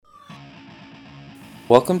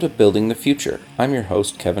Welcome to Building the Future. I'm your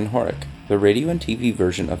host, Kevin Horick. The radio and TV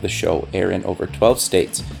version of the show air in over 12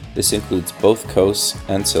 states. This includes both coasts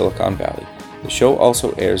and Silicon Valley. The show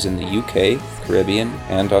also airs in the UK, Caribbean,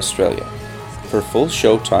 and Australia. For full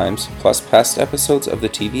show times, plus past episodes of the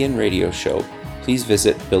TV and radio show, please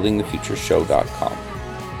visit buildingthefutureshow.com.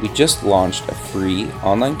 We just launched a free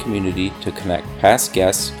online community to connect past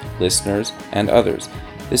guests, listeners, and others.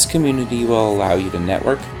 This community will allow you to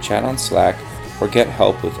network, chat on Slack, or get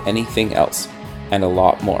help with anything else, and a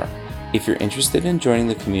lot more. If you're interested in joining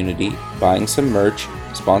the community, buying some merch,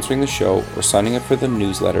 sponsoring the show, or signing up for the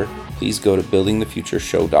newsletter, please go to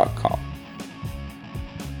buildingthefutureshow.com.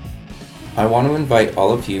 I want to invite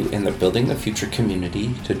all of you in the Building the Future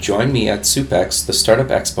community to join me at SUPEX, the Startup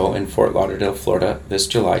Expo in Fort Lauderdale, Florida, this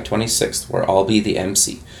July 26th, where I'll be the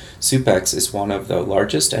MC. SUPEX is one of the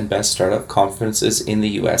largest and best startup conferences in the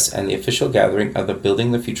US and the official gathering of the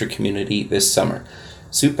Building the Future community this summer.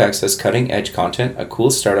 SUPEX has cutting-edge content, a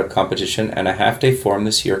cool startup competition, and a half-day forum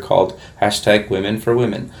this year called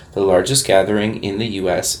 #WomenForWomen, the largest gathering in the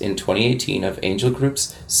US in 2018 of angel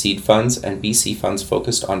groups, seed funds, and VC funds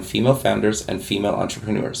focused on female founders and female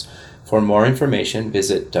entrepreneurs. For more information,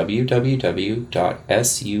 visit www.sup-x.org.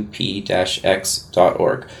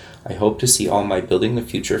 I hope to see all my Building the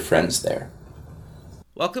Future friends there.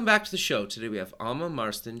 Welcome back to the show. Today we have Alma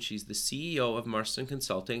Marston. She's the CEO of Marston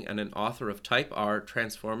Consulting and an author of Type R,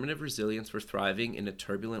 Transformative Resilience for Thriving in a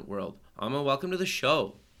Turbulent World. Alma, welcome to the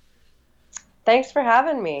show. Thanks for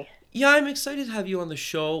having me. Yeah, I'm excited to have you on the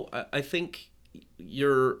show. I think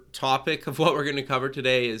your topic of what we're going to cover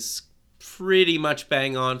today is pretty much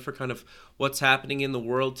bang on for kind of what's happening in the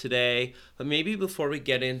world today. But maybe before we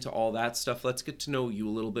get into all that stuff, let's get to know you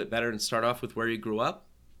a little bit better and start off with where you grew up.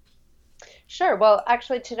 Sure. Well,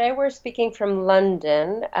 actually, today we're speaking from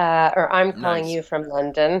London, or I'm calling you from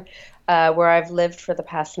London, where I've lived for the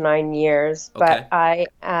past 9 years. Okay. But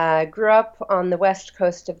I grew up on the west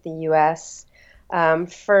coast of the U.S.,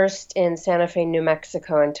 first in Santa Fe, New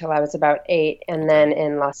Mexico until I was about 8, and then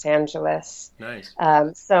in Los Angeles. Nice.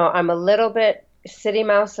 So I'm a little bit city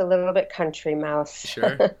mouse, a little bit country mouse.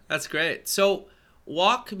 Sure. That's great. So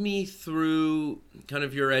walk me through kind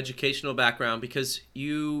of your educational background, because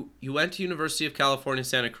you went to University of California,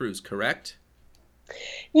 Santa Cruz, correct?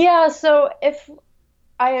 Yeah, so if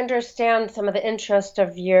I understand some of the interest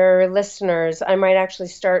of your listeners, I might actually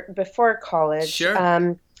start before college.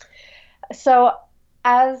 Sure. So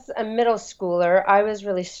as a middle schooler, I was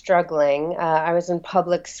really struggling. I was in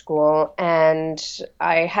public school, and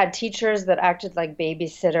I had teachers that acted like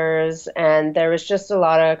babysitters, and there was just a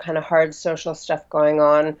lot of kind of hard social stuff going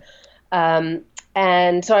on.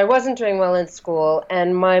 And so I wasn't doing well in school,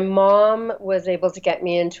 and my mom was able to get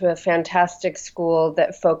me into a fantastic school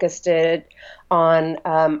that focused it on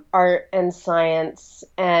art and science,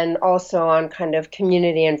 and also on kind of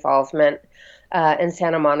community involvement in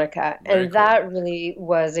Santa Monica. Very And cool. that really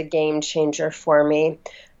was a game changer for me.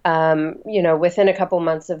 Within a couple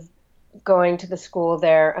months of going to the school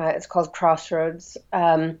there, it's called Crossroads.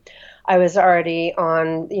 I was already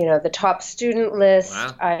on, the top student list.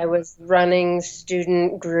 Wow. I was running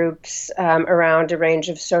student groups around a range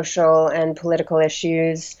of social and political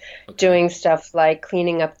issues, doing stuff like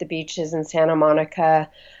cleaning up the beaches in Santa Monica.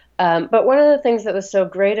 But one of the things that was so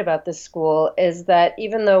great about this school is that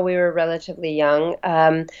even though we were relatively young,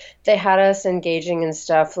 they had us engaging in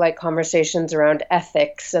stuff like conversations around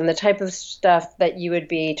ethics and the type of stuff that you would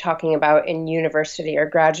be talking about in university or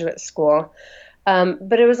graduate school.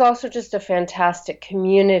 But it was also just a fantastic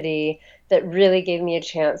community that really gave me a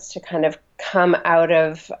chance to kind of come out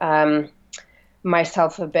of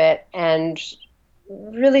myself a bit and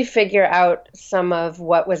really figure out some of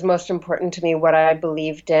what was most important to me, what I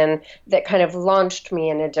believed in, that kind of launched me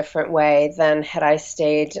in a different way than had I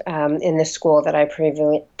stayed in the school that I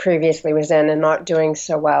previously was in and not doing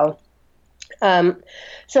so well.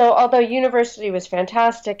 So although university was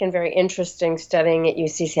fantastic and very interesting studying at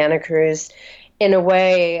UC Santa Cruz, in a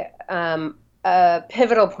way, a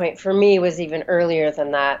pivotal point for me was even earlier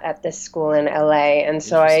than that at this school in LA. And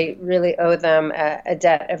so I really owe them a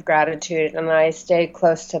debt of gratitude, and I stayed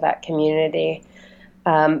close to that community.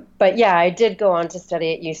 But yeah, I did go on to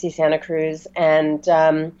study at UC Santa Cruz, and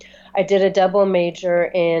I did a double major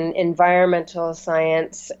in environmental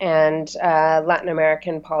science and Latin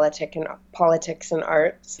American politics and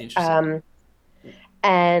arts.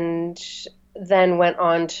 And then went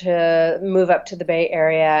on to move up to the Bay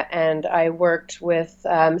Area, and I worked with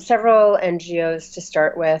several NGOs to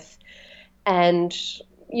start with. And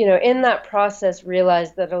in that process,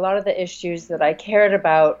 realized that a lot of the issues that I cared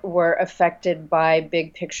about were affected by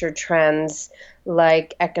big picture trends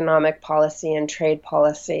like economic policy and trade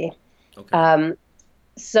policy. Okay.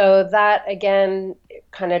 So that again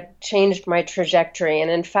kind of changed my trajectory.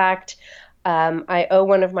 And in fact, I owe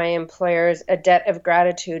one of my employers a debt of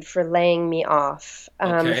gratitude for laying me off.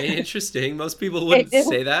 Okay, interesting. Most people wouldn't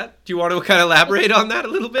say that. Do you want to kind of elaborate on that a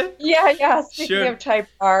little bit? Yeah. Speaking Sure. of Type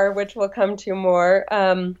R, which we'll come to more.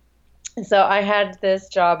 So I had this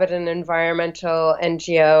job at an environmental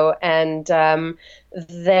NGO, and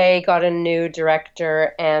they got a new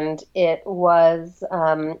director, and it was,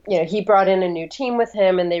 he brought in a new team with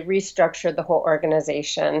him, and they restructured the whole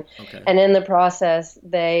organization. Okay. And in the process,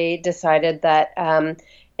 they decided that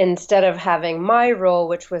instead of having my role,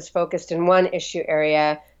 which was focused in one issue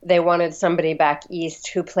area, they wanted somebody back east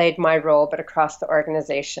who played my role, but across the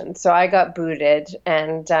organization. So I got booted,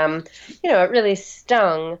 and, it really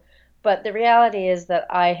stung. But the reality is that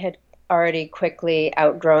I had already quickly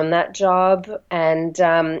outgrown that job, and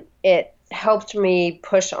it helped me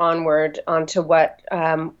push onward onto what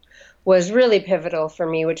was really pivotal for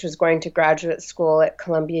me, which was going to graduate school at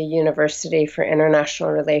Columbia University for International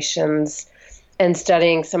Relations and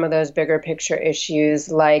studying some of those bigger picture issues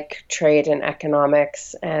like trade and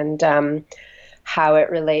economics and how it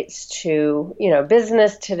relates to,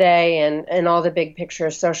 business today and all the big picture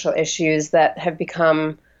social issues that have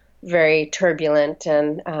become very turbulent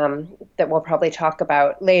and that we'll probably talk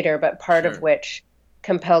about later, but part Sure. of which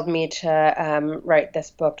compelled me to write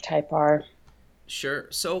this book, Type R. Sure.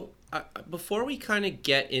 So before we kind of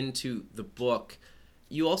get into the book,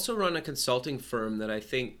 you also run a consulting firm that I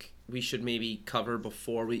think we should maybe cover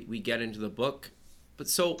before we get into the book. But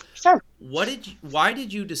so Sure. why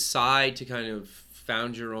did you decide to kind of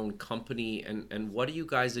found your own company, and what do you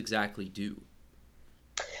guys exactly do?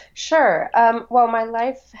 Sure. Well, my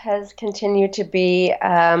life has continued to be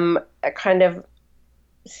a kind of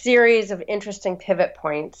series of interesting pivot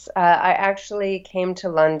points. I actually came to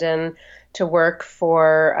London to work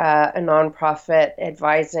for a nonprofit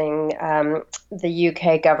advising the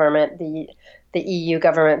UK government, the EU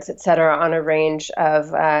governments, et cetera, on a range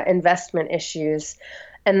of investment issues.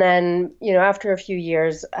 And then, after a few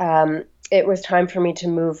years, it was time for me to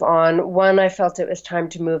move on. One, I felt it was time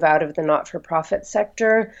to move out of the not-for-profit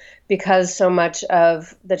sector because so much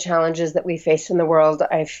of the challenges that we face in the world,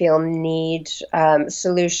 I feel, need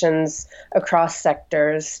solutions across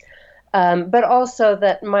sectors. But also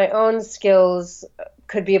that my own skills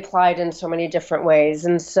could be applied in so many different ways.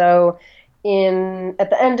 And so at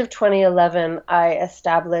the end of 2011, I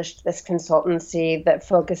established this consultancy that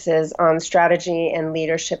focuses on strategy and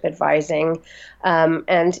leadership advising,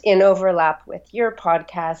 and in overlap with your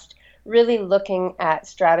podcast, really looking at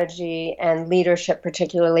strategy and leadership,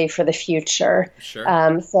 particularly for the future.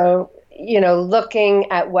 Sure. So,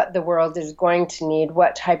 looking at what the world is going to need,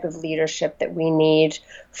 what type of leadership that we need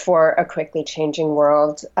for a quickly changing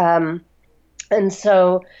world. And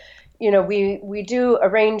so, we do a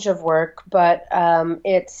range of work, but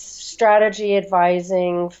it's strategy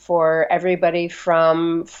advising for everybody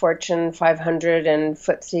from Fortune 500 and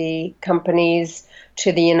FTSE companies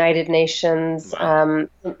to the United Nations. Wow.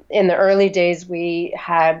 In the early days, we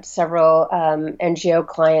had several NGO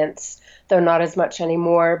clients, though not as much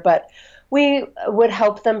anymore, but we would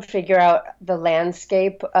help them figure out the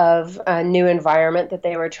landscape of a new environment that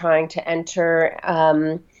they were trying to enter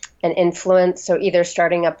and influence. So either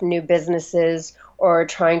starting up new businesses or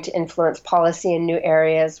trying to influence policy in new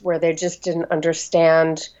areas where they just didn't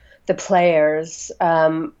understand the players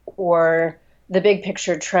or the big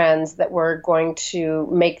picture trends that were going to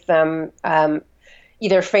make them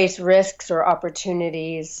either face risks or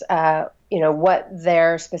opportunities, what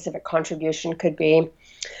their specific contribution could be.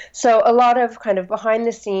 So a lot of kind of behind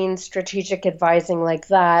the scenes strategic advising like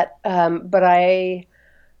that. But I,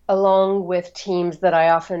 along with teams that I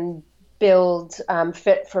often build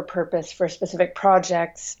fit for purpose for specific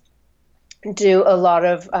projects, do a lot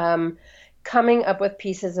of coming up with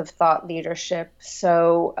pieces of thought leadership.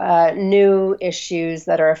 So new issues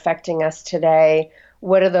that are affecting us today,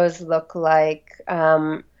 what do those look like?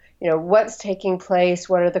 What's taking place?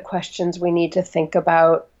 What are the questions we need to think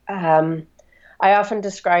about? I often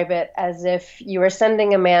describe it as if you were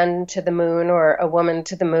sending a man to the moon or a woman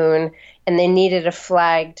to the moon, and they needed a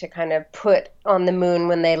flag to kind of put on the moon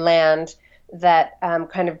when they land that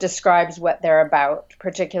kind of describes what they're about,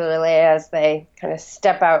 particularly as they kind of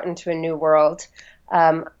step out into a new world.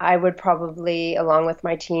 I would probably, along with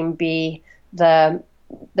my team, be the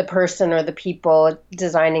person or the people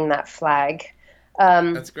designing that flag.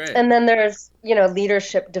 That's great. And then there's,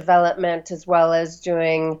 leadership development as well as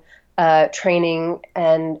doing training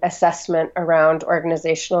and assessment around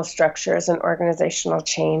organizational structures and organizational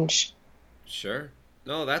change. Sure.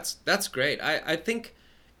 No, that's great. I think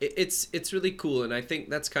it's really cool, and I think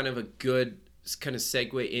that's kind of a good kind of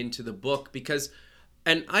segue into the book because,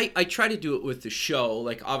 and I try to do it with the show.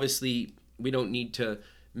 Like obviously we don't need to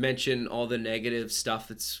mention all the negative stuff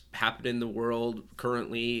that's happened in the world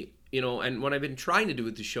currently, and what I've been trying to do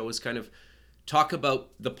with the show is kind of talk about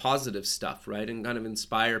the positive stuff, right? And kind of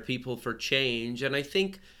inspire people for change. And I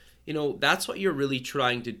think, that's what you're really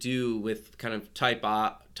trying to do with kind of Type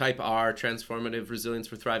R, transformative resilience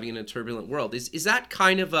for thriving in a turbulent world. Is that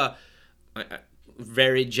kind of a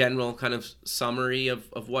very general kind of summary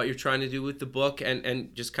of what you're trying to do with the book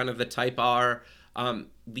and just kind of the Type R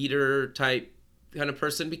leader type kind of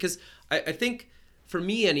person? Because I think for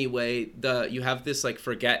me anyway, you have this like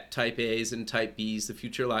forget Type A's and Type B's. The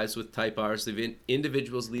future lies with Type R's. The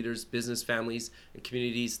individuals, leaders, business, families, and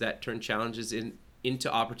communities that turn challenges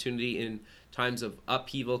into opportunity in times of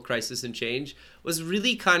upheaval, crisis, and change was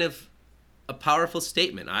really kind of a powerful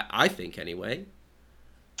statement, I think anyway.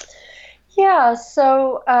 Yeah,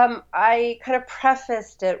 so I kind of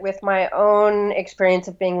prefaced it with my own experience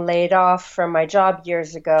of being laid off from my job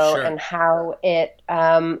years ago Sure. and how it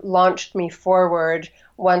launched me forward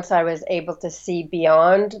once I was able to see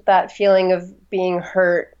beyond that feeling of being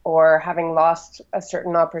hurt or having lost a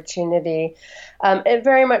certain opportunity. It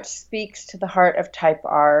very much speaks to the heart of Type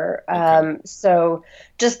R. Okay. So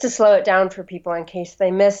just to slow it down for people in case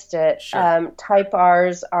they missed it, Sure. Type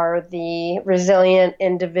Rs are the resilient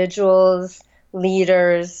individuals,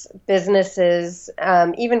 leaders, businesses,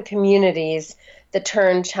 even communities that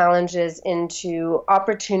turn challenges into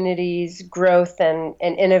opportunities, growth, and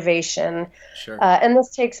innovation. Sure. And this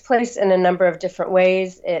takes place in a number of different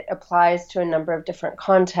ways. It applies to a number of different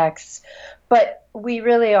contexts. But we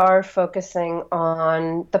really are focusing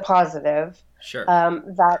on the positive. Sure.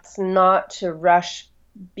 That's not to rush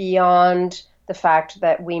beyond the fact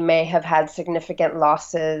that we may have had significant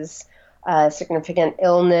losses, significant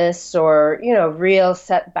illness, or real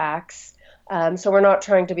setbacks. So we're not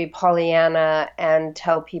trying to be Pollyanna and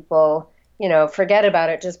tell people, forget about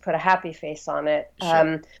it, just put a happy face on it.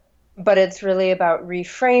 Sure. But it's really about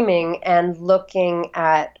reframing and looking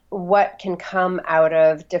at what can come out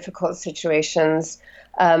of difficult situations,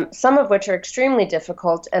 some of which are extremely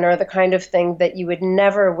difficult and are the kind of thing that you would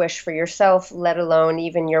never wish for yourself, let alone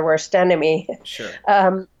even your worst enemy. Sure.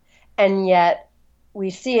 And yet we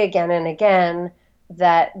see again and again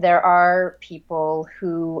that there are people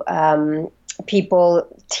who,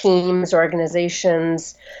 teams,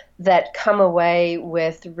 organizations that come away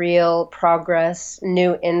with real progress,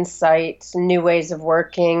 new insights, new ways of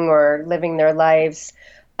working or living their lives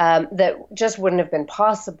that just wouldn't have been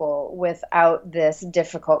possible without this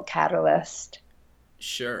difficult catalyst.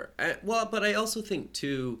 Sure. Well, but I also think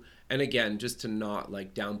too, and again, just to not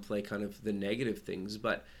like downplay kind of the negative things,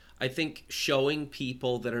 but I think showing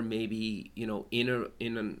people that are maybe,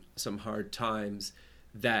 in some hard times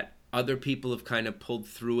that other people have kind of pulled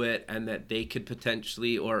through it and that they could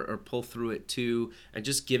potentially or pull through it too, and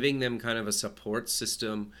just giving them kind of a support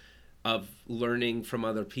system of learning from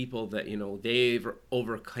other people that, they've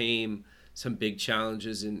overcame some big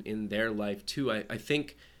challenges in their life too. I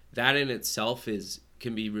think that in itself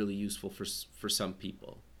can be really useful for some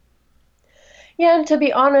people. Yeah, and to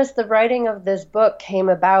be honest, the writing of this book came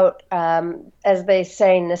about, as they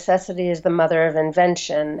say, necessity is the mother of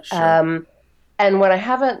invention. Sure. And what I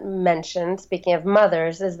haven't mentioned, speaking of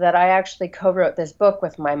mothers, is that I actually co-wrote this book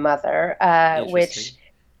with my mother, which Interesting.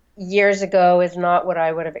 years ago is not what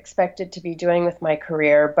I would have expected to be doing with my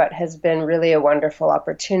career, but has been really a wonderful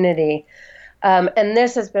opportunity. And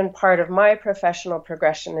this has been part of my professional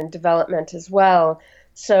progression and development as well.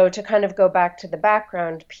 So to kind of go back to the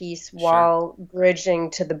background piece Sure. while bridging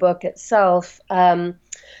to the book itself, a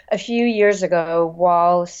few years ago,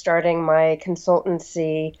 while starting my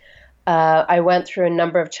consultancy, I went through a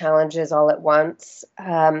number of challenges all at once.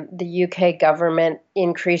 The UK government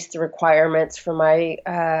increased the requirements for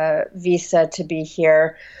my visa to be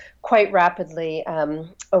here quite rapidly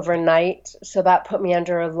overnight. So that put me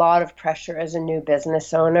under a lot of pressure as a new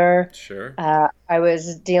business owner. Sure. I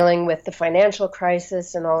was dealing with the financial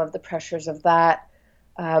crisis and all of the pressures of that.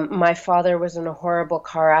 My father was in a horrible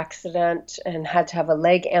car accident and had to have a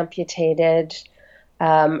leg amputated.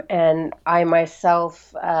 And I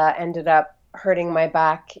myself ended up hurting my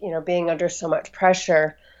back, being under so much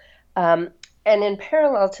pressure. And in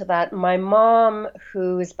parallel to that, my mom,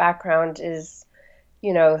 whose background is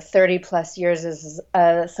 30 plus years as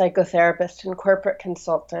a psychotherapist and corporate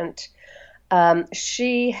consultant,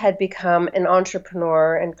 She had become an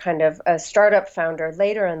entrepreneur and kind of a startup founder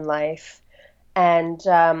later in life. And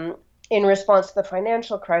in response to the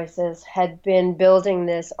financial crisis, had been building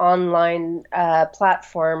this online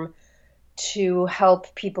platform to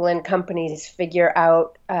help people in companies figure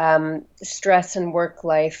out stress and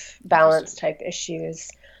work-life balance type issues.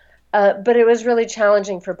 But it was really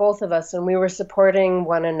challenging for both of us, and we were supporting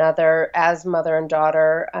one another as mother and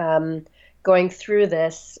daughter going through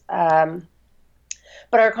this.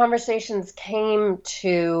 But our conversations came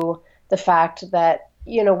to the fact that,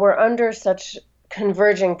 we're under such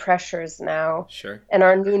converging pressures now. Sure. And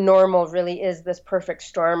our new normal really is this perfect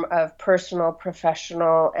storm of personal,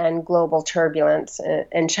 professional, and global turbulence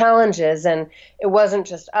and challenges. And it wasn't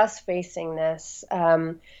just us facing this.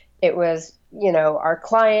 It was, our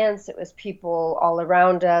clients, it was people all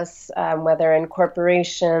around us, whether in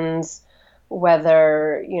corporations,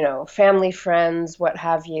 whether, family, friends, what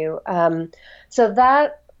have you. So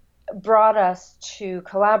that brought us to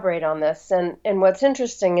collaborate on this. And what's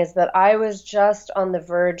interesting is that I was just on the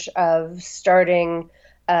verge of starting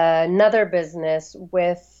another business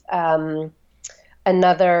with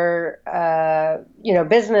another,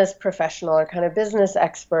 business professional or kind of business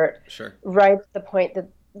expert. Sure. Right at the point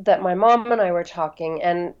that my mom and I were talking.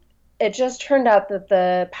 And it just turned out that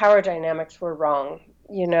the power dynamics were wrong,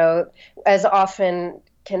 as often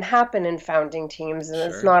can happen in founding teams. And Sure.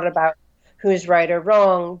 It's not about who's right or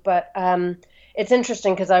wrong, but it's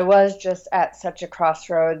interesting because I was just at such a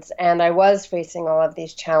crossroads and I was facing all of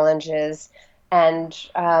these challenges and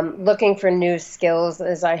looking for new skills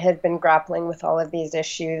as I had been grappling with all of these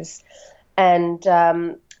issues. And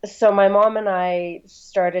so my mom and I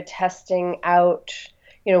started testing out,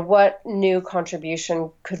 what new contribution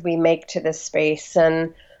could we make to this space?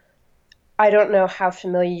 And I don't know how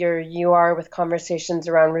familiar you are with conversations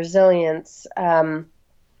around resilience,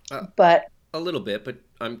 but a little bit, but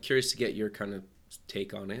I'm curious to get your kind of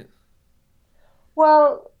take on it.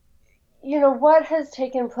 Well, what has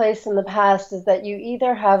taken place in the past is that you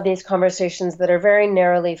either have these conversations that are very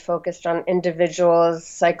narrowly focused on individuals,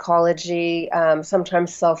 psychology,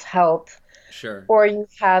 sometimes self-help. Sure. Or you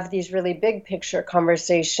have these really big picture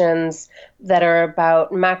conversations that are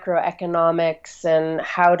about macroeconomics and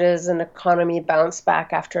how does an economy bounce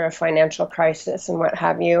back after a financial crisis and what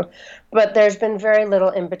have you. But there's been very little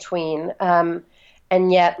in between. And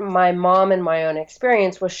yet my mom and my own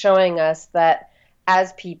experience was showing us that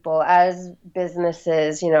as people, as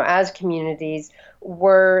businesses, as communities,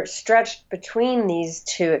 we're stretched between these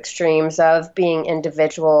two extremes of being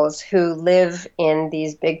individuals who live in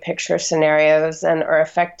these big picture scenarios and are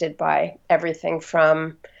affected by everything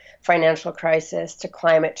from financial crisis to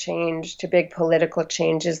climate change to big political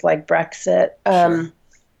changes like Brexit. Sure.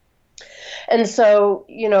 And so,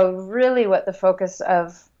 really what the focus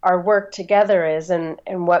of our work together is and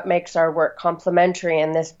what makes our work complementary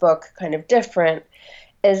and this book kind of different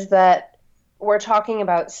is that we're talking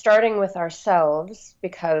about starting with ourselves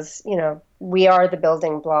because, we are the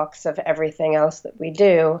building blocks of everything else that we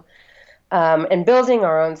do, and building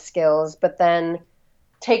our own skills, but then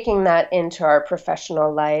taking that into our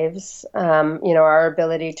professional lives, our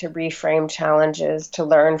ability to reframe challenges, to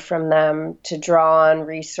learn from them, to draw on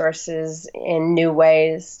resources in new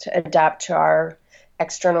ways, to adapt to our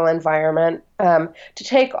external environment, to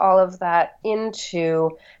take all of that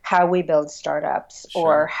into how we build startups.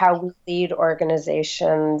 Sure. Or how we lead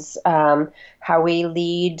organizations, how we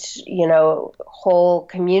lead, whole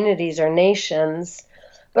communities or nations,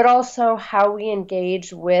 but also how we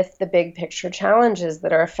engage with the big picture challenges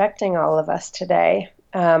that are affecting all of us today.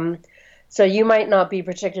 So you might not be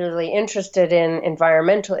particularly interested in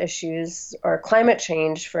environmental issues or climate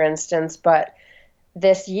change, for instance, but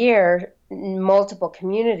this year, multiple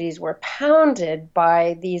communities were pounded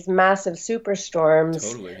by these massive superstorms.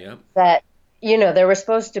 Totally, yeah. That, there were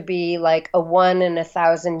supposed to be like a 1 in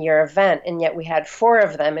 1,000-year event, and yet we had 4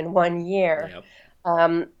 of them in 1 year,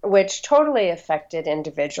 yep. Which totally affected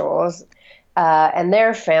individuals and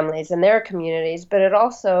their families and their communities, but it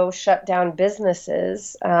also shut down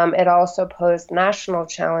businesses. It also posed national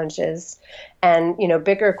challenges and,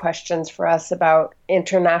 bigger questions for us about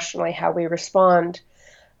internationally how we respond.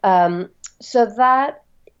 So that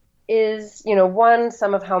is,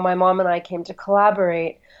 some of how my mom and I came to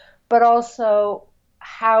collaborate, but also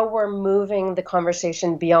how we're moving the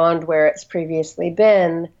conversation beyond where it's previously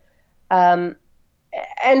been,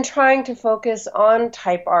 and trying to focus on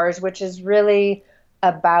Type Rs, which is really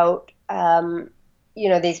about,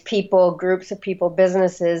 these people, groups of people,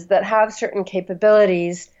 businesses that have certain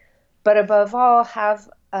capabilities, but above all have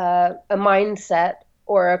a mindset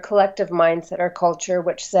or a collective mindset or culture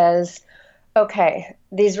which says, okay,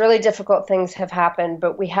 these really difficult things have happened,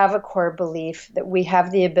 but we have a core belief that we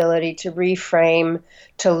have the ability to reframe,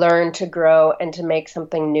 to learn, to grow, and to make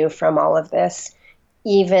something new from all of this,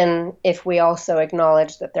 even if we also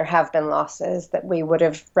acknowledge that there have been losses that we would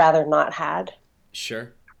have rather not had.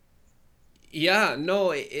 Sure. Yeah,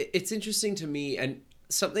 no, it's interesting to me, and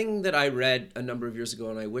something that I read a number of years ago,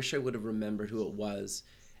 and I wish I would have remembered who it was.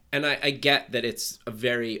 And I get that it's a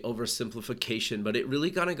very oversimplification, but it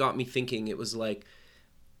really kind of got me thinking. It was like,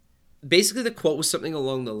 basically the quote was something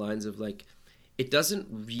along the lines of like, it doesn't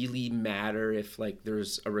really matter if like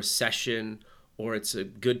there's a recession or it's a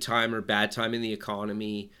good time or bad time in the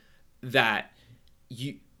economy, that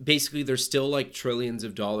you basically there's still like trillions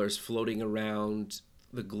of dollars floating around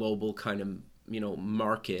the global kind of,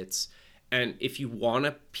 markets. And if you want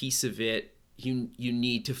a piece of it, you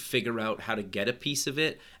need to figure out how to get a piece of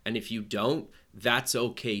it. And if you don't, that's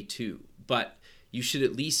okay too. But you should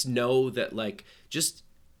at least know that like just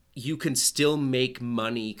you can still make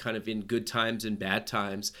money kind of in good times and bad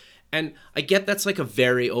times. And I get that's like a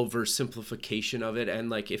very oversimplification of it.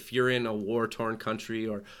 And like if you're in a war-torn country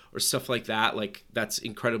or stuff like that, like that's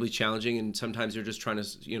incredibly challenging. And sometimes you're just trying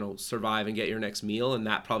to, survive and get your next meal, and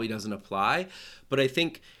that probably doesn't apply. But I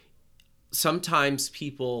think sometimes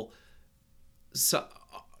people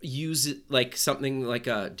use it like something like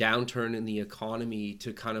a downturn in the economy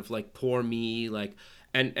to kind of like poor me, like,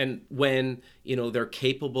 and when they're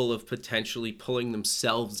capable of potentially pulling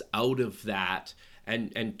themselves out of that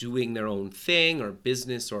and doing their own thing or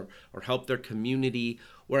business or help their community,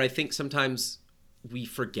 where I think sometimes we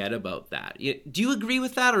forget about that. Do you agree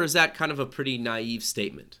with that, or is that kind of a pretty naive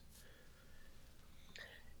statement?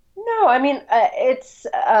 No, I mean, it's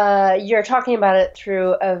you're talking about it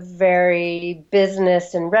through a very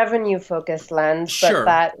business and revenue focused lens, but Sure.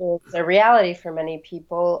 that is a reality for many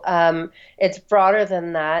people. It's broader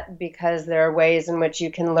than that because there are ways in which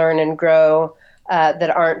you can learn and grow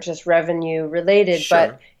that aren't just revenue related.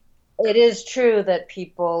 But Sure. it is true that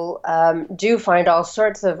people do find all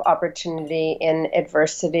sorts of opportunity in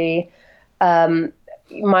adversity. Um,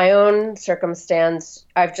 my own circumstance,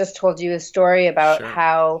 I've just told you a story about Sure.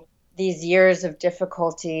 how these years of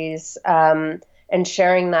difficulties and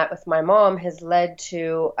sharing that with my mom has led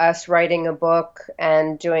to us writing a book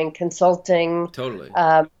and doing consulting Totally.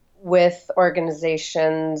 with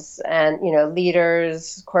organizations and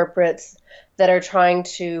leaders, corporates that are trying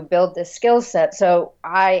to build this skill set. So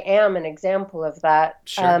I am an example of that.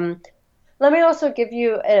 Sure. Let me also give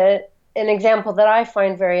you an example that I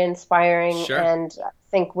find very inspiring Sure. and I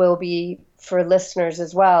think will be for listeners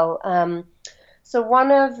as well. So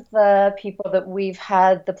one of the people that we've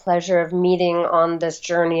had the pleasure of meeting on this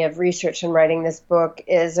journey of research and writing this book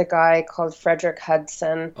is a guy called Frederick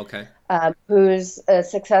Hudson, Okay. who's a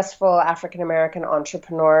successful African American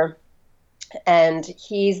entrepreneur. And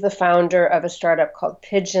he's the founder of a startup called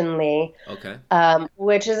Pigeonly, Okay.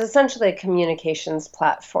 which is essentially a communications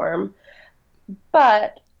platform.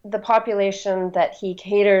 But the population that he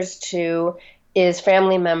caters to is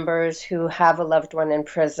family members who have a loved one in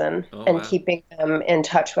prison Oh, and wow. keeping them in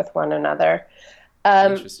touch with one another.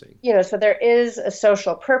 Um, Interesting. so there is a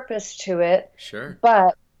social purpose to it, Sure.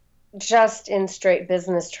 but just in straight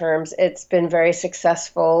business terms, it's been very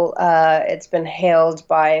successful. It's been hailed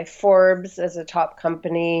by Forbes as a top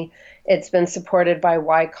company. It's been supported by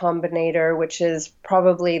Y Combinator, which is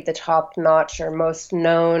probably the top notch or most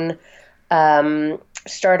known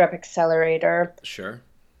startup accelerator. Sure.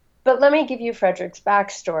 But let me give you Frederick's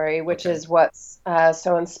backstory, which Okay. is what's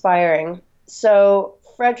so inspiring. So,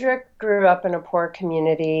 Frederick grew up in a poor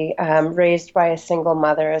community, raised by a single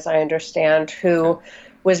mother, as I understand, Okay. who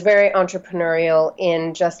was very entrepreneurial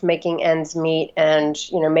in just making ends meet and,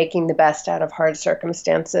 making the best out of hard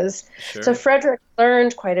circumstances. So, Sure. Frederick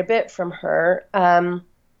learned quite a bit from her.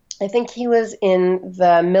 I think he was in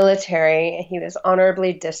the military. He was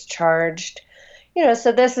honorably discharged.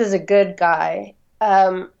 So this is a good guy.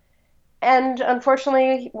 And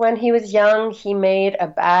unfortunately, when he was young, he made a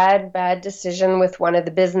bad decision with one of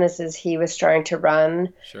the businesses he was trying to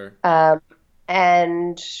run. Sure. Um,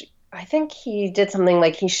 and I think he did something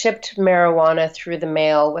like he shipped marijuana through the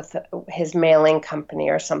mail with his mailing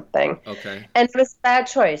company or something. Okay. And it was a bad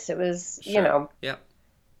choice. It was, Sure. Yeah.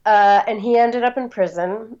 and he ended up in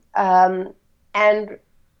prison. And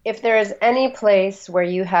if there is any place where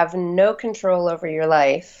you have no control over your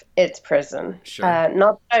life, it's prison. Sure.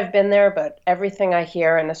 Not that I've been there, but everything I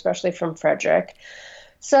hear, and especially from Frederick.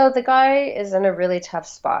 So the guy is in a really tough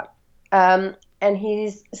spot. And he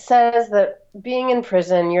says that being in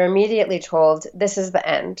prison, you're immediately told, this is the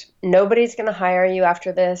end. Nobody's going to hire you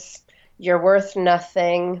after this. You're worth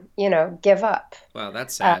nothing. Give up. Wow,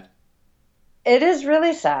 that's Uh, sad. It is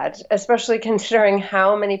really sad, especially considering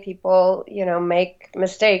how many people, make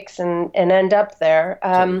mistakes and end up there.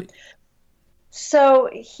 Totally. So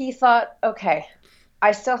he thought, okay,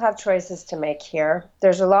 I still have choices to make here.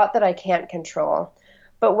 There's a lot that I can't control.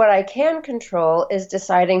 But what I can control is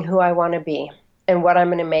deciding who I want to be and what I'm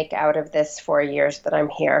going to make out of this 4 years that I'm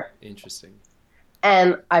here. Interesting.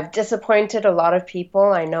 And I've disappointed a lot of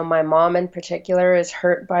people. I know my mom in particular is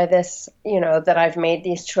hurt by this, that I've made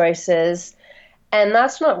these choices. And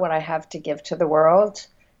that's not what I have to give to the world.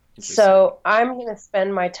 So I'm going to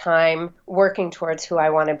spend my time working towards who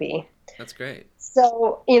I want to be. That's great.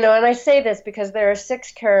 So, and I say this because there are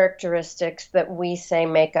 6 characteristics that we say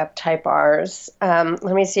make up type Rs. Let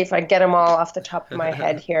me see if I get them all off the top of my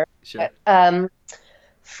head here. Sure.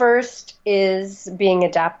 First is being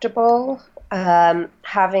adaptable,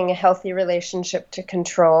 having a healthy relationship to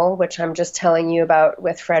control, which I'm just telling you about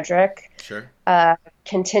with Frederick. Sure.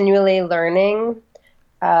 Continually learning,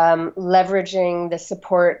 leveraging the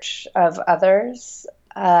support of others,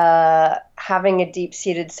 having a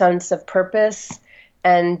deep-seated sense of purpose,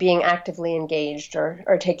 and being actively engaged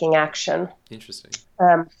or taking action. Interesting.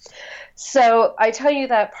 So I tell you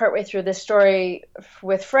that partway through the story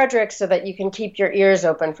with Frederick so that you can keep your ears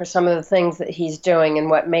open for some of the things that he's doing and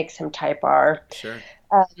what makes him type R. Sure.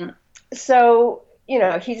 So,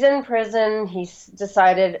 he's in prison. He's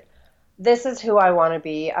decided, this is who I want to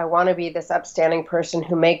be. I want to be this upstanding person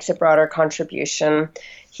who makes a broader contribution.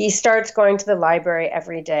 He starts going to the library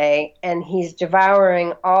every day, and he's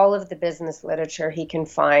devouring all of the business literature he can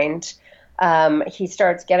find. He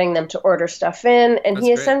starts getting them to order stuff in, and That's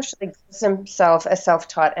he great. essentially gives himself a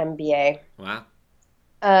self-taught MBA.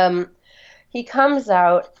 Wow. He comes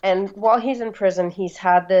out, and while he's in prison, he's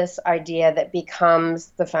had this idea that becomes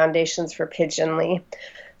the foundations for Pigeonly.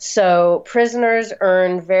 So prisoners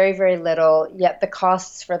earn very, very little, yet the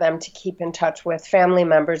costs for them to keep in touch with family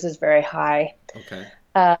members is very high. Okay.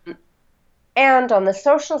 And on the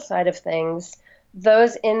social side of things,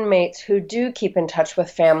 those inmates who do keep in touch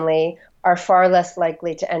with family are far less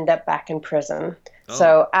likely to end up back in prison. Oh.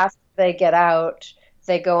 So after they get out,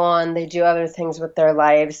 they go on, they do other things with their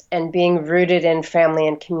lives, and being rooted in family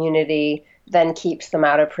and community then keeps them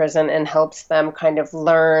out of prison and helps them kind of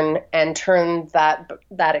learn and turn that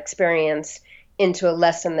experience into a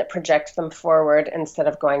lesson that projects them forward instead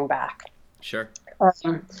of going back. Sure.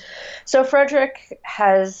 So Frederick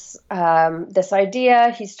has this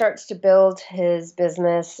idea. He starts to build his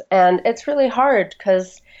business, and it's really hard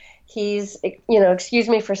because he's, excuse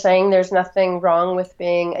me for saying there's nothing wrong with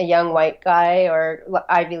being a young white guy or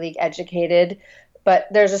Ivy League educated, but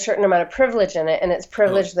there's a certain amount of privilege in it, and it's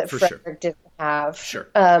privilege that Frederick didn't have. Sure.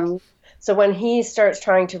 So when he starts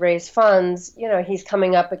trying to raise funds, he's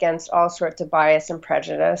coming up against all sorts of bias and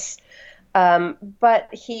prejudice. But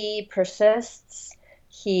he persists.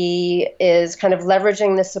 He is kind of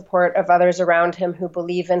leveraging the support of others around him who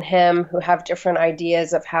believe in him, who have different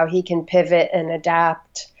ideas of how he can pivot and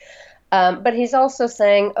adapt. But he's also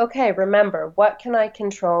saying, okay, remember, what can I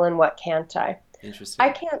control and what can't I? Interesting. I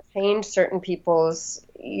can't change certain people's,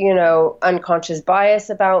 unconscious bias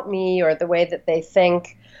about me or the way that they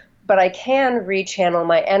think, but I can rechannel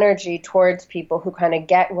my energy towards people who kind of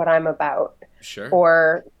get what I'm about. Sure.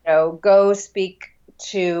 Or, go speak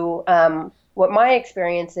to what my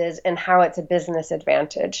experience is and how it's a business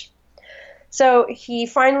advantage. So he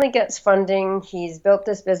finally gets funding. He's built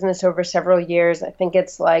this business over several years. I think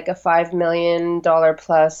it's like a $5 million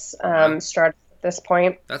plus startup at this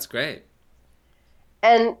point. That's great.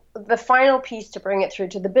 And the final piece to bring it through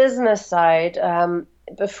to the business side,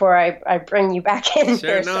 before I bring you back in Sure.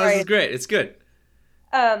 here. No, sorry. this is great. It's good.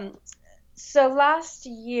 So last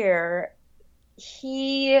year,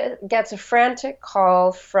 he gets a frantic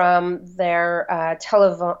call from their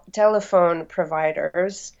telephone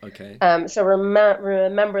providers. Okay. So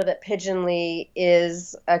remember that Pigeonly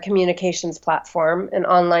is a communications platform, an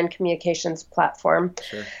online communications platform.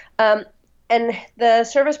 Sure. And the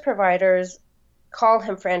service providers call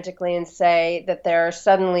him frantically and say that there are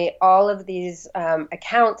suddenly all of these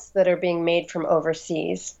accounts that are being made from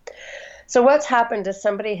overseas. So what's happened is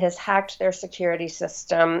somebody has hacked their security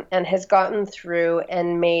system and has gotten through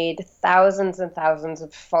and made thousands and thousands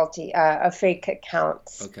of fake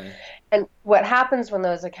accounts. Okay. And what happens when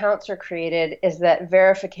those accounts are created is that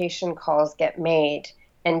verification calls get made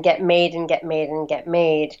and get made and get made and get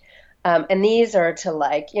made. And these are to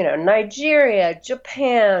Nigeria,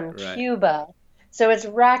 Japan, Right. Cuba. So it's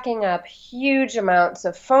racking up huge amounts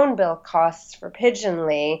of phone bill costs for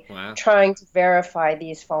Pigeonly, Wow. trying to verify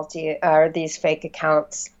these these fake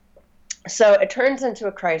accounts. So it turns into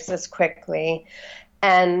a crisis quickly.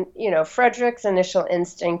 And, Frederick's initial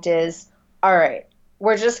instinct is, all right,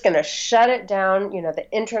 we're just going to shut it down, the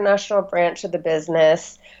international branch of the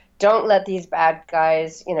business. Don't let these bad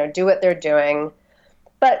guys, do what they're doing.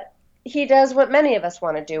 But he does what many of us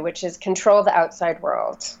want to do, which is control the outside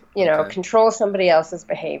world, Okay. control somebody else's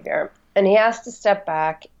behavior. And he has to step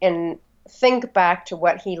back and think back to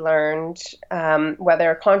what he learned,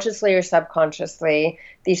 whether consciously or subconsciously,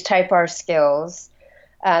 these type R skills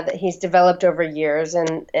that he's developed over years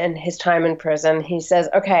and his time in prison. He says,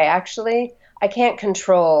 okay, actually, I can't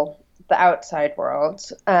control the outside world,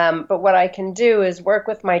 but what I can do is work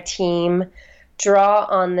with my team, draw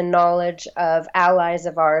on the knowledge of allies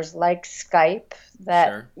of ours like Skype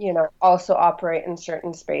that, Sure. Also operate in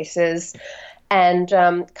certain spaces and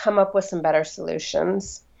come up with some better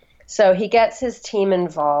solutions. So he gets his team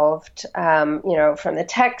involved, from the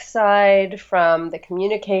tech side, from the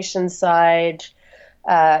communication side,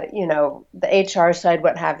 the HR side,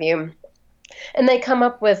 what have you. And they come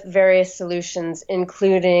up with various solutions,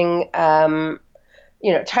 including,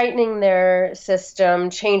 tightening their system,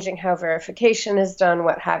 changing how verification is done,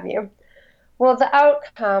 what have you. Well, the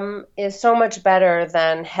outcome is so much better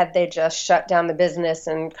than had they just shut down the business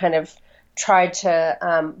and kind of tried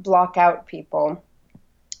to block out people.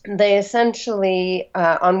 They essentially,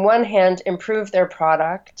 on one hand, improve their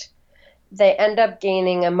product. They end up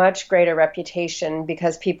gaining a much greater reputation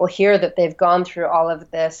because people hear that they've gone through all of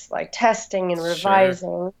this, like testing and Sure.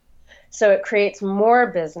 revising. So it creates more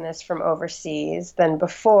business from overseas than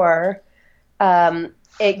before.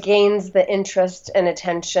 It gains the interest and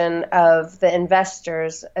attention of the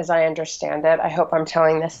investors, as I understand it. I hope I'm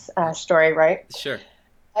telling this story right. Sure.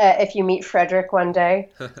 If you meet Frederick one day.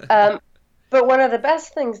 But one of the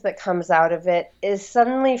best things that comes out of it is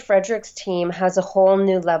suddenly Frederick's team has a whole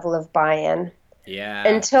new level of buy-in. Yeah,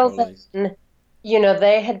 Until totally. then,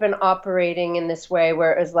 they had been operating in this way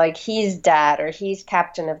where it was like he's dad or he's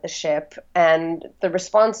captain of the ship, and the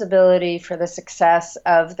responsibility for the success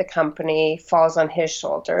of the company falls on his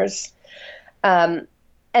shoulders. And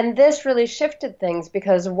this really shifted things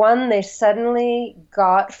because, one, they suddenly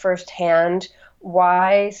got firsthand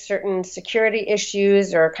why certain security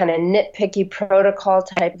issues or kind of nitpicky protocol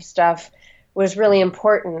type of stuff was really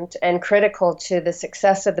important and critical to the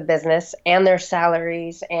success of the business and their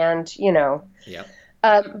salaries and, Yep.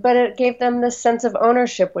 but it gave them this sense of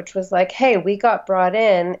ownership, which was like, hey, we got brought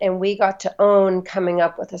in and we got to own coming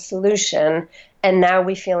up with a solution. And now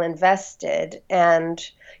we feel invested. And,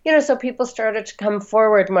 so people started to come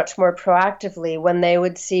forward much more proactively when they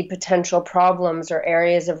would see potential problems or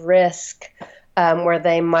areas of risk where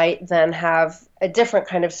they might then have a different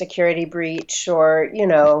kind of security breach or,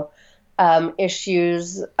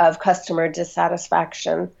 issues of customer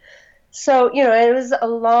dissatisfaction. So, it was a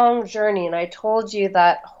long journey, and I told you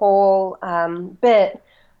that whole bit,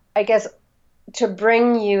 I guess, to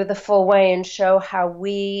bring you the full way and show how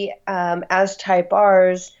we, as Type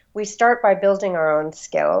Rs, we start by building our own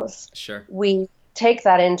skills. Sure. We take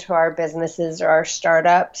that into our businesses or our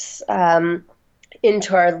startups,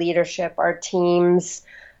 into our leadership, our teams,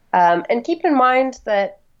 and keep in mind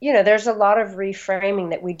that there's a lot of reframing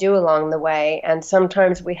that we do along the way. And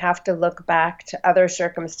sometimes we have to look back to other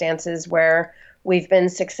circumstances where we've been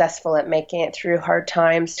successful at making it through hard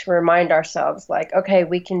times to remind ourselves, like, okay,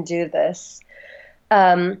 we can do this.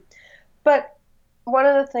 But one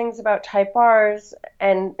of the things about Type Rs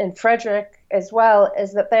and Frederick as well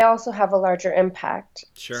is that they also have a larger impact.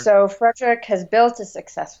 Sure. So Frederick has built a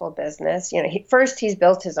successful business. He's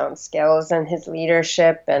built his own skills and his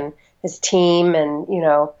leadership and his team and,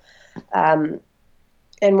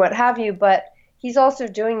 and what have you. But he's also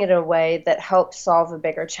doing it in a way that helps solve a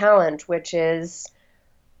bigger challenge, which is,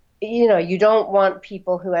 you don't want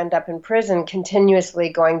people who end up in prison continuously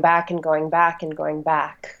going back and going back and going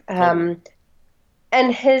back. Totally.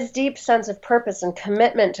 And his deep sense of purpose and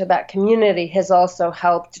commitment to that community has also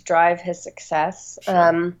helped drive his success.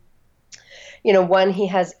 Sure. One, he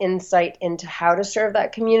has insight into how to serve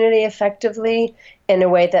that community effectively in a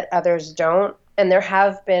way that others don't. And there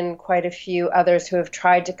have been quite a few others who have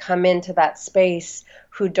tried to come into that space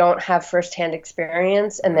who don't have firsthand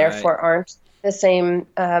experience and Right. therefore aren't the same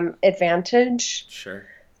advantage. Sure.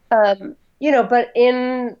 But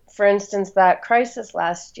in, for instance, that crisis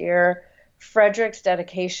last year, Frederick's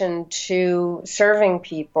dedication to serving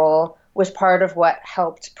people was part of what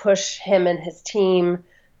helped push him and his team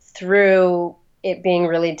through it being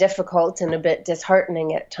really difficult and a bit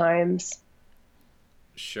disheartening at times.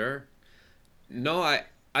 Sure. No,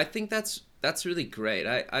 I think that's really great.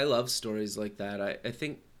 I love stories like that. I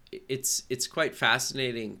think it's quite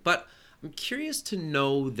fascinating. But I'm curious to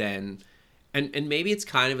know then, and maybe it's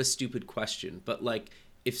kind of a stupid question, but like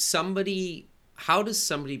if somebody how does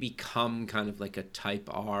somebody become kind of like a type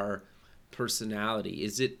R personality?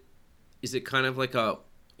 Is it kind of like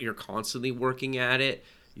you're constantly working at it?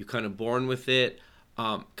 You're kind of born with it?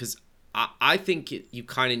 Because I think you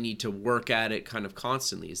kind of need to work at it kind of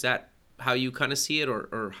constantly. Is that how you kind of see it,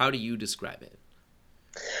 or how do you describe it?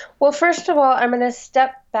 Well, first of all, I'm going to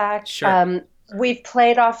step back. Sure. We've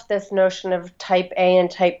played off this notion of type A and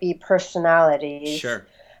type B personalities. Sure.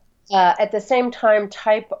 At the same time,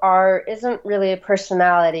 type R isn't really a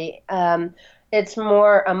personality. It's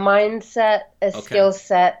more a mindset, a skill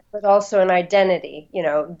set, but also an identity.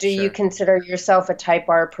 Do you consider yourself a type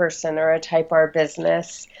R person or a type R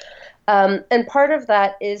business? And part of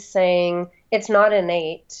that is saying it's not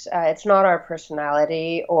innate. It's not our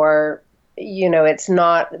personality, or it's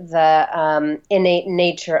not the innate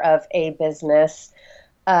nature of a business.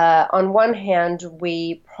 On one hand,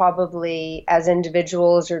 we probably, as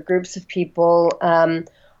individuals or groups of people,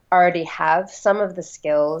 already have some of the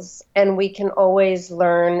skills, and we can always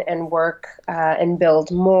learn and work and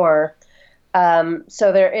build more.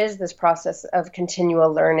 So there is this process of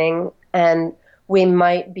continual learning, and we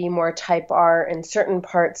might be more type R in certain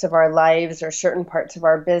parts of our lives or certain parts of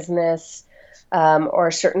our business,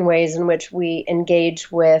 or certain ways in which we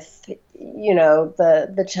engage with,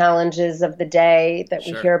 the challenges of the day that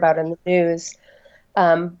we hear about in the news.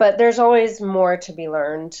 But there's always more to be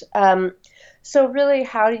learned. So really,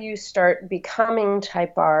 how do you start becoming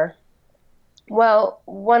type R? Well,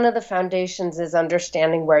 one of the foundations is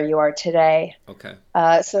understanding where you are today. Okay.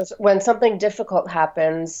 So when something difficult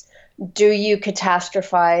happens, do you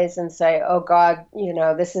catastrophize and say, oh God,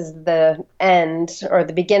 this is the end or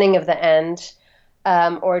the beginning of the end?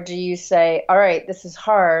 Or do you say, all right, this is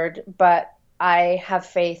hard, but I have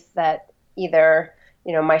faith that either,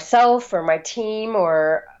 myself or my team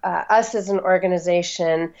or us as an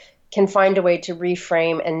organization can find a way to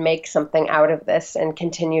reframe and make something out of this and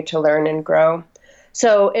continue to learn and grow.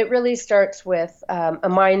 So it really starts with a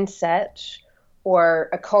mindset, or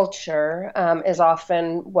a culture is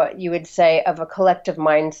often what you would say of a collective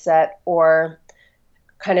mindset, or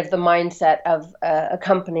kind of the mindset of a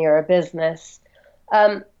company or a business.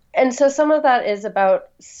 And so some of that is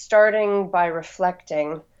about starting by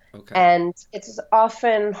reflecting. Okay. And it's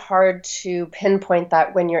often hard to pinpoint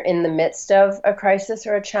that when you're in the midst of a crisis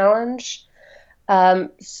or a challenge.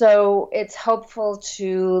 So it's helpful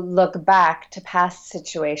to look back to past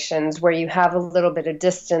situations where you have a little bit of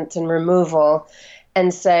distance and removal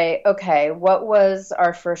and say, okay, what was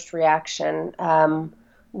our first reaction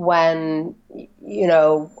when,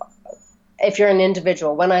 if you're an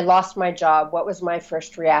individual, when I lost my job, what was my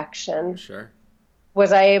first reaction? Sure.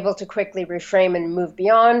 Was I able to quickly reframe and move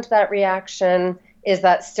beyond that reaction? Is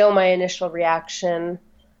that still my initial reaction?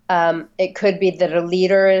 It could be that a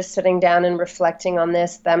leader is sitting down and reflecting on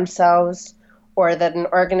this themselves, or that an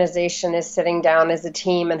organization is sitting down as a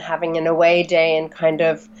team and having an away day and kind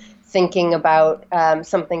of thinking about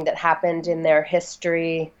something that happened in their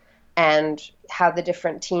history and how the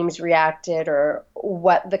different teams reacted or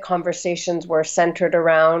what the conversations were centered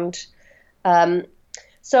around.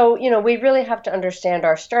 So, we really have to understand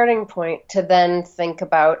our starting point to then think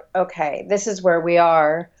about, okay, this is where we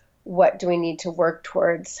are. What do we need to work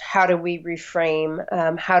towards? How do we reframe?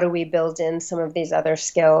 How do we build in some of these other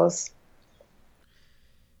skills?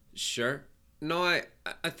 Sure. No,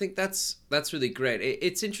 I think that's really great.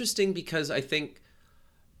 It's interesting because I think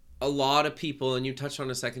a lot of people, and you touched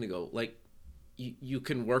on a second ago, like you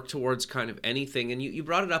can work towards kind of anything. And you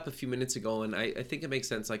brought it up a few minutes ago, and I think it makes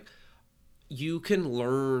sense. Like, you can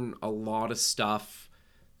learn a lot of stuff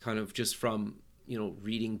kind of just from,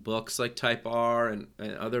 reading books like Type R and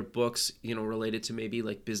other books, related to maybe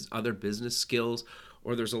like other business skills,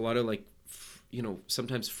 or there's a lot of like,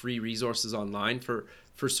 sometimes free resources online for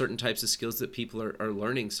certain types of skills that people are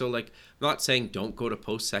learning. So like, I'm not saying don't go to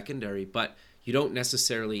post-secondary, but you don't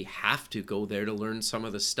necessarily have to go there to learn some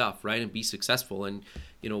of the stuff, right? And be successful. And,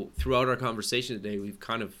 throughout our conversation today, we've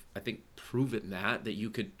kind of, I think, proven that you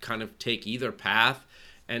could kind of take either path.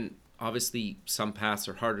 And obviously some paths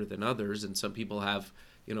are harder than others, and some people have,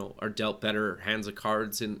 are dealt better hands of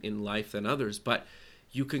cards in life than others, but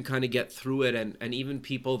you can kind of get through it. And even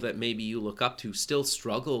people that maybe you look up to still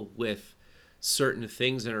struggle with certain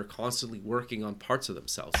things and are constantly working on parts of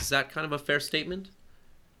themselves. Is that kind of a fair statement?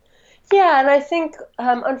 Yeah, and I think,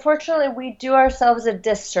 unfortunately, we do ourselves a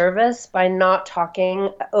disservice by not talking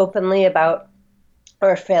openly about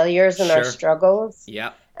our failures and our struggles.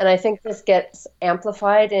 Yeah. And I think this gets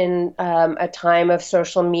amplified in a time of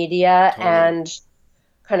social media and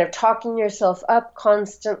kind of talking yourself up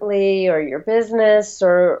constantly, or your business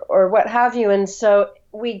or what have you. And so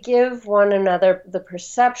we give one another the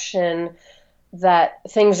perception that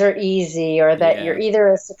things are easy, or that you're Yeah, either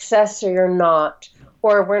a success or you're not,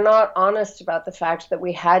 or we're not honest about the fact that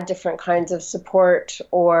we had different kinds of support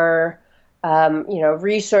or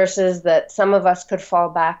resources that some of us could fall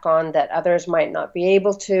back on that others might not be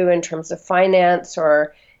able to, in terms of finance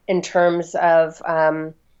or in terms of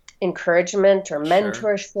encouragement or sure.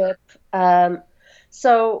 mentorship.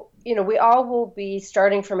 So we all will be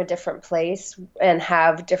starting from a different place and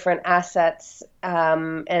have different assets,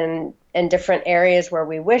 and different areas where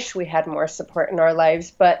we wish we had more support in our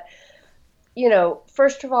lives. But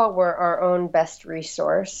first of all, we're our own best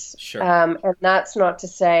resource. Sure. And that's not to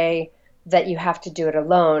say that you have to do it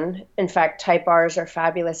alone. In fact, type Rs are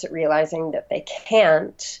fabulous at realizing that they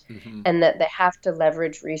can't, Hmm. and that they have to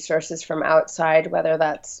leverage resources from outside, whether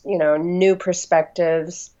that's, new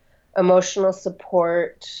perspectives, emotional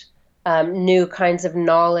support, new kinds of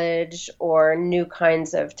knowledge, or new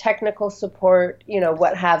kinds of technical support,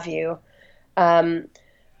 what have you. Um,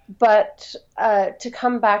 but to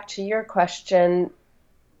come back to your question,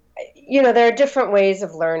 there are different ways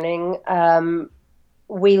of learning.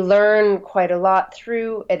 We learn quite a lot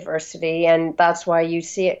through adversity, and that's why you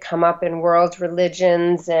see it come up in world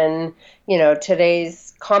religions and,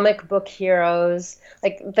 today's comic book heroes.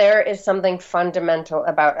 Like, there is something fundamental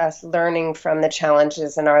about us learning from the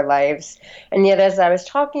challenges in our lives. And yet, as I was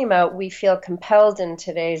talking about, we feel compelled in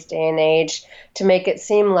today's day and age to make it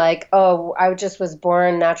seem like, oh, I just was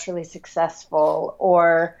born naturally successful,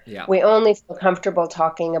 or Yeah. we only feel comfortable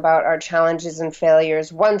talking about our challenges and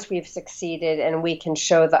failures once we've succeeded and we can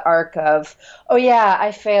show the arc of, oh yeah,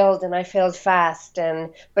 I failed and I failed fast,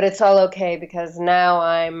 but it's all okay because now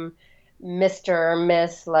I'm Mr. or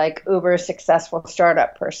Miss, like, uber successful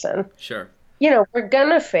startup person. Sure. We're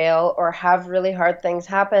gonna fail or have really hard things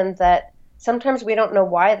happen that sometimes we don't know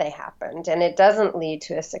why they happened, and it doesn't lead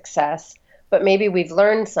to a success. But maybe we've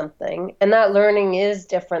learned something, and that learning is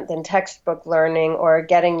different than textbook learning or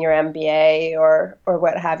getting your MBA or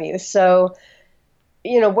what have you. So,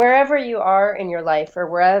 wherever you are in your life, or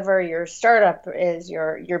wherever your startup is,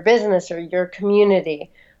 your business or your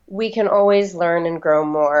community, we can always learn and grow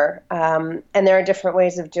more. And there are different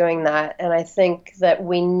ways of doing that. And I think that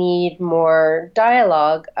we need more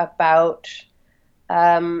dialogue about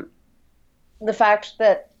um, the fact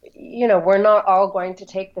that, we're not all going to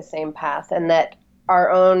take the same path, and that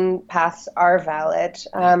our own paths are valid.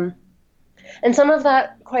 Yeah. And some of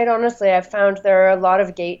that, quite honestly, I've found there are a lot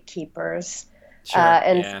of gatekeepers, Sure.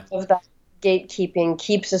 and some Yeah. of that gatekeeping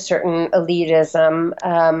keeps a certain elitism.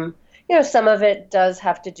 Some of it does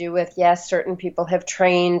have to do with, yes, certain people have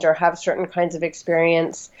trained or have certain kinds of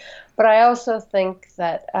experience. But I also think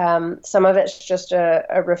that some of it's just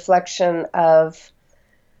a reflection of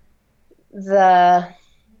the,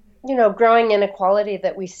 growing inequality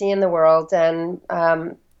that we see in the world, and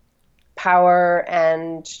power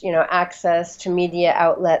and, access to media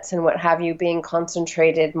outlets and what have you being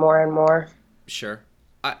concentrated more and more. Sure.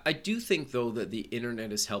 I do think, though, that the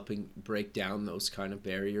internet is helping break down those kind of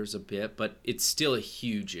barriers a bit, but it's still a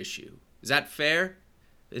huge issue. Is that fair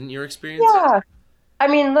in your experience? Yeah. I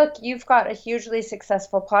mean, look, you've got a hugely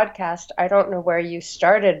successful podcast. I don't know where you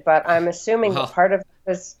started, but I'm assuming that Well, part of it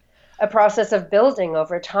was a process of building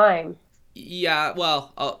over time. yeah.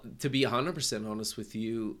 Well, to be 100% honest with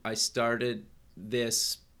you, I started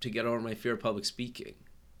this to get over my fear of public speaking.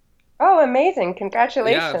 Oh, amazing. Yeah,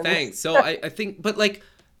 Congratulations. thanks. So I think, but like,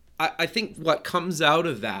 I think what comes out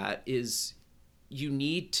of that is you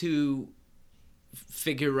need to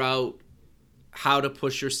figure out how to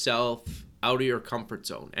push yourself out of your comfort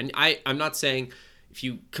zone. And I'm not saying if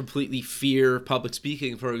you completely fear public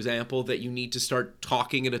speaking, for example, that you need to start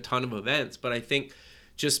talking at a ton of events, but I think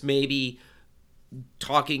just maybe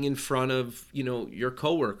talking in front of your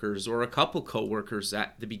coworkers or a couple coworkers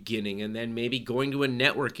at the beginning, and then maybe going to a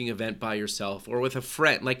networking event by yourself or with a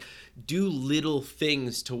friend. Like, do little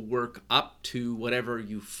things to work up to whatever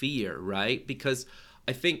you fear, right? Because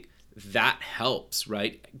I think that helps,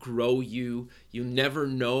 right? Grow you. You never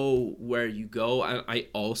know where you go. I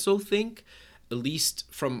also think, at least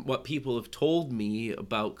from what people have told me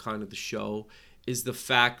about kind of the show, is the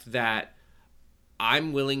fact that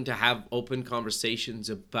I'm willing to have open conversations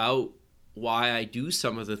about why I do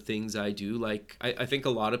some of the things I do. Like, I think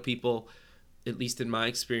a lot of people, at least in my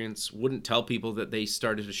experience, wouldn't tell people that they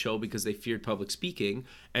started a show because they feared public speaking.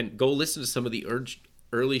 And go listen to some of the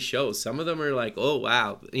early shows. Some of them are like, oh,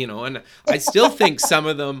 wow. And I still think some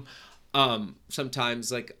of them,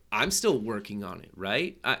 sometimes, like, I'm still working on it,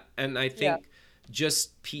 right? And I Yeah. think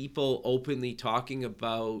just people openly talking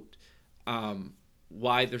about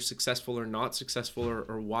why they're successful or not successful,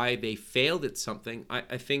 or why they failed at something,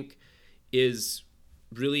 I think is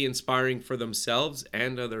really inspiring for themselves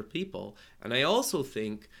and other people. And I also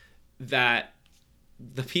think that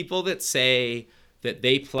the people that say that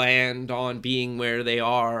they planned on being where they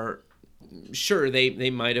are, sure, they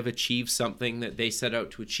might have achieved something that they set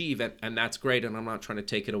out to achieve, and that's great, and I'm not trying to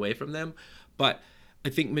take it away from them. But I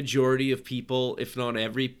think majority of people, if not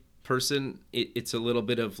every person, it's a little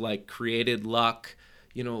bit of like created luck,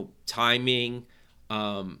 timing,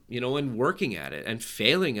 and working at it and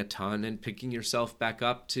failing a ton and picking yourself back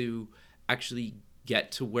up to actually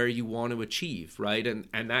get to where you want to achieve, right?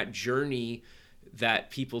 And that journey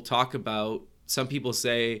that people talk about, some people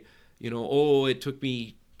say, oh, it took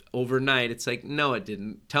me overnight. It's like, no, it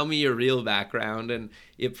didn't. Tell me your real background. And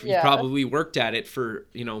if you probably worked at it for,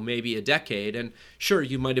 maybe a decade, and sure,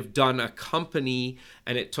 you might have done a company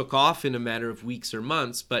and it took off in a matter of weeks or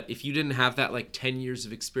months. But if you didn't have that like 10 years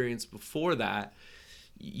of experience before that,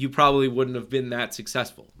 you probably wouldn't have been that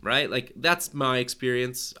successful, right? Like, that's my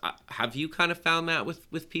experience. Have you kind of found that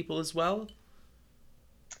with people as well?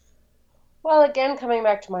 Well, again, coming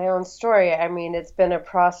back to my own story, I mean, it's been a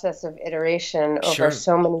process of iteration over Sure.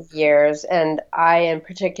 so many years, and I, in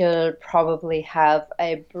particular, probably have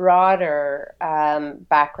a broader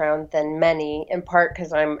background than many, in part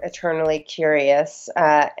because I'm eternally curious,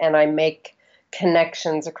 and I make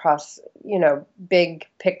connections across, big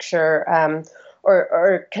picture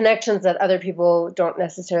or connections that other people don't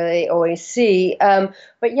necessarily always see.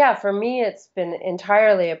 But yeah, for me, it's been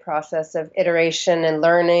entirely a process of iteration and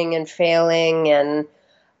learning and failing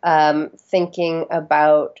and thinking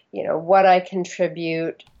about, what I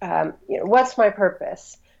contribute, what's my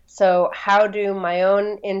purpose. So how do my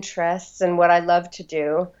own interests and what I love to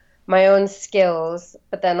do, my own skills,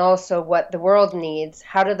 but then also what the world needs,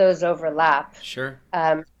 how do those overlap? Sure.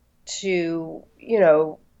 To,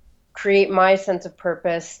 create my sense of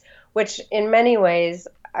purpose, which in many ways,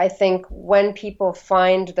 I think when people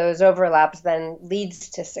find those overlaps then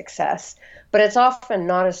leads to success. But it's often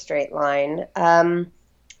not a straight line. And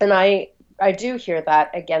I do hear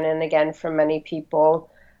that again and again from many people.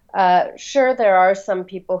 Sure, there are some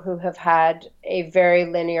people who have had a very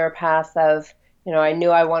linear path of, I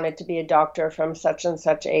knew I wanted to be a doctor from such and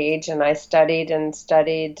such age, and I studied and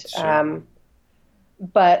studied. Sure.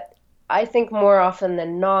 But I think more often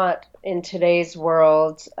than not in today's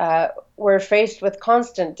world, we're faced with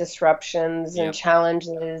constant disruptions and Yep.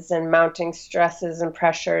 challenges and mounting stresses and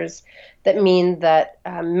pressures that mean that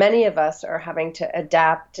many of us are having to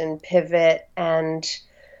adapt and pivot and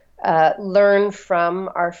learn from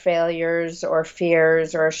our failures or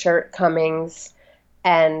fears or shortcomings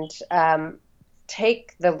and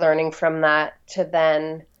take the learning from that to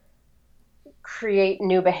then create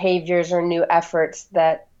new behaviors or new efforts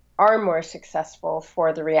that are more successful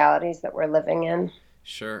for the realities that we're living in.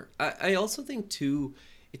 Sure. I also think too,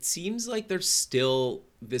 it seems like there's still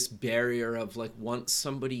this barrier of like, once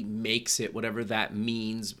somebody makes it, whatever that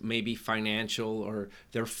means, maybe financial or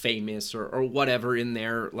they're famous or whatever in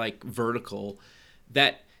their like vertical,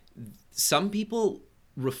 that some people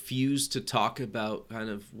refuse to talk about kind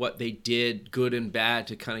of what they did, good and bad,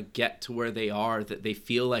 to kind of get to where they are, that they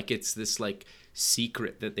feel like it's this like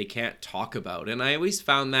secret that they can't talk about. And I always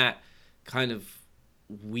found that kind of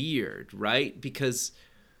weird, right? Because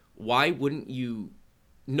why wouldn't you?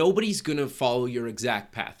 Nobody's going to follow your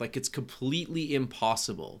exact path. Like, it's completely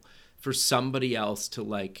impossible for somebody else to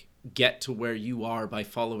like get to where you are by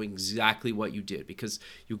following exactly what you did, because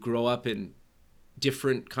you grow up in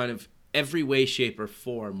different kind of every way, shape, or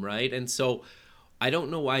form, right? And so I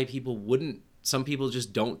don't know why people wouldn't. Some people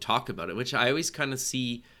just don't talk about it, which I always kind of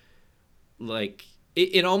see like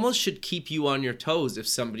it almost should keep you on your toes if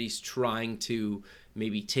somebody's trying to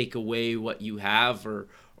maybe take away what you have or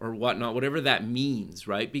whatnot, whatever that means,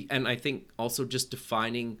 right? And I think also just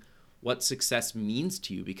defining what success means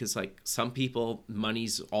to you, because like some people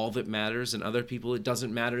money's all that matters, and other people it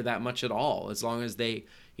doesn't matter that much at all, as long as they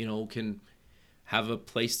can have a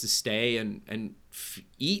place to stay and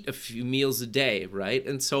eat a few meals a day, right?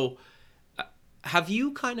 And so have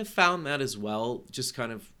you kind of found that as well, just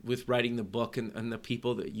kind of with writing the book and the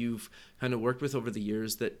people that you've kind of worked with over the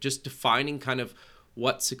years, that just defining kind of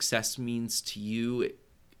what success means to you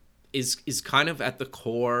is kind of at the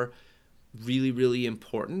core really, really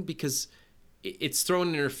important? Because it's thrown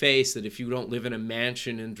in your face that if you don't live in a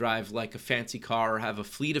mansion and drive like a fancy car or have a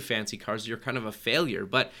fleet of fancy cars, you're kind of a failure.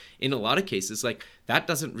 But in a lot of cases, like, that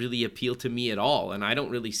doesn't really appeal to me at all. And I don't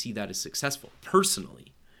really see that as successful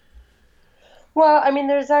personally. Well, I mean,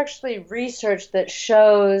 there's actually research that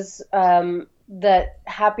shows that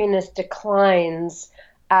happiness declines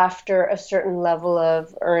after a certain level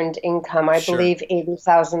of earned income. I Sure. believe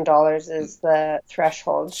 $80,000 is the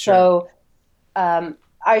threshold. Sure. So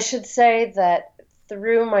I should say that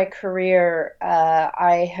through my career,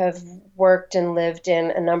 I have worked and lived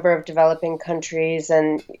in a number of developing countries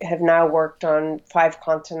and have now worked on 5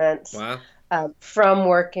 continents. Wow. From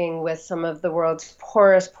working with some of the world's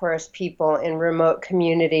poorest people in remote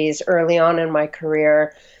communities early on in my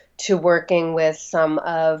career, to working with some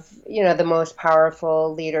of, the most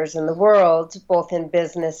powerful leaders in the world, both in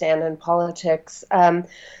business and in politics.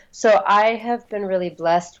 So I have been really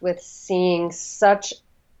blessed with seeing such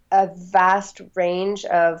a vast range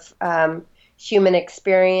of human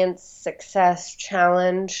experience, success,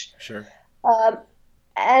 challenge. Sure.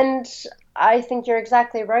 And I think you're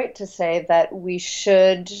exactly right to say that we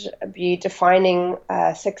should be defining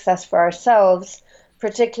success for ourselves,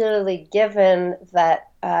 particularly given that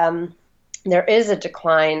there is a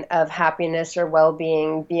decline of happiness or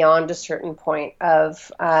well-being beyond a certain point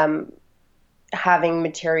of having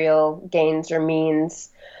material gains or means.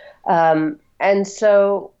 And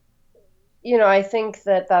so, I think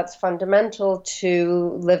that that's fundamental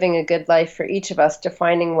to living a good life for each of us,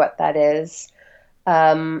 defining what that is.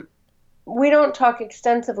 We don't talk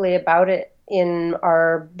extensively about it in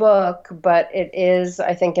our book, but it is,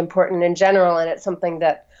 I think, important in general, and it's something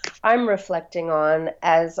that I'm reflecting on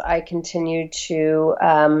as I continue to,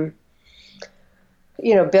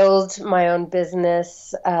 build my own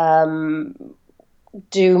business,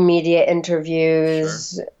 do media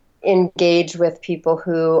interviews, Sure. engage with people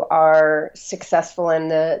who are successful in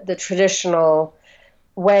the traditional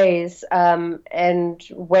ways, and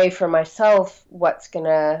weigh for myself what's going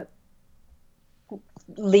to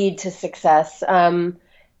lead to success, and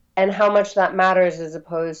how much that matters as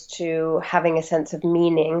opposed to having a sense of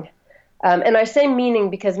meaning. And I say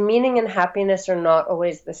meaning because meaning and happiness are not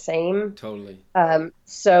always the same. Totally.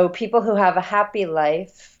 So people who have a happy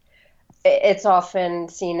life, it's often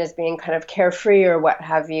seen as being kind of carefree or what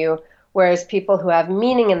have you, whereas people who have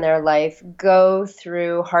meaning in their life go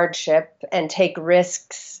through hardship and take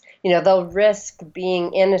risks. They'll risk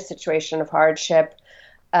being in a situation of hardship,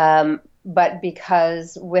 but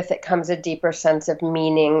because with it comes a deeper sense of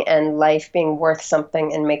meaning and life being worth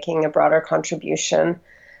something and making a broader contribution.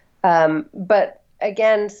 But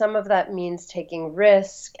again, some of that means taking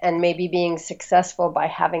risk and maybe being successful by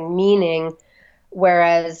having meaning,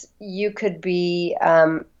 whereas you could be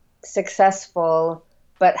successful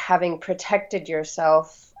but having protected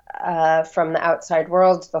yourself from the outside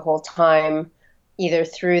world the whole time, either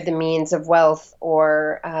through the means of wealth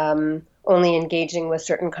or only engaging with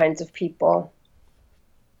certain kinds of people.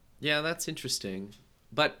 Yeah, that's interesting.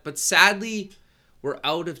 But sadly, we're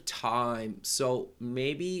out of time. So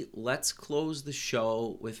maybe let's close the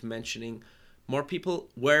show with mentioning where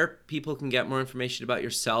people can get more information about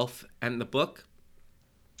yourself and the book.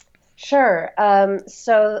 Sure.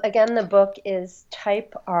 So again, the book is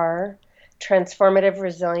Type R, Transformative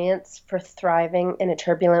Resilience for Thriving in a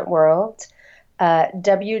Turbulent World.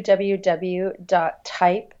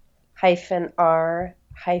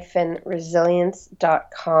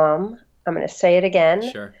 www.type-r-resilience.com. I'm going to say it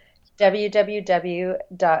again. Sure.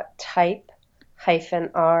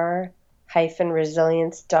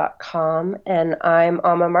 www.type-r-resilience.com. And I'm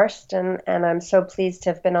Alma Marston, and I'm so pleased to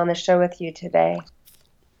have been on the show with you today.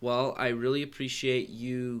 Well, I really appreciate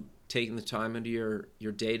you taking the time into your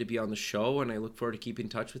day to be on the show, and I look forward to keeping in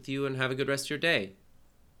touch with you, and have a good rest of your day.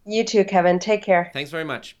 You too, Kevin. Take care. Thanks very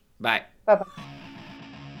much. Bye. Bye-bye.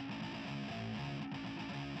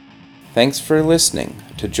 Thanks for listening.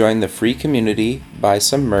 To join the free community, buy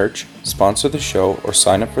some merch, sponsor the show, or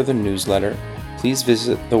sign up for the newsletter, please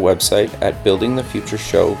visit the website at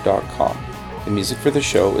buildingthefutureshow.com. The music for the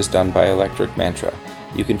show is done by Electric Mantra.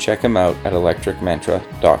 You can check him out at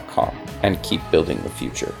electricmantra.com and keep building the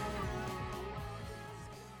future.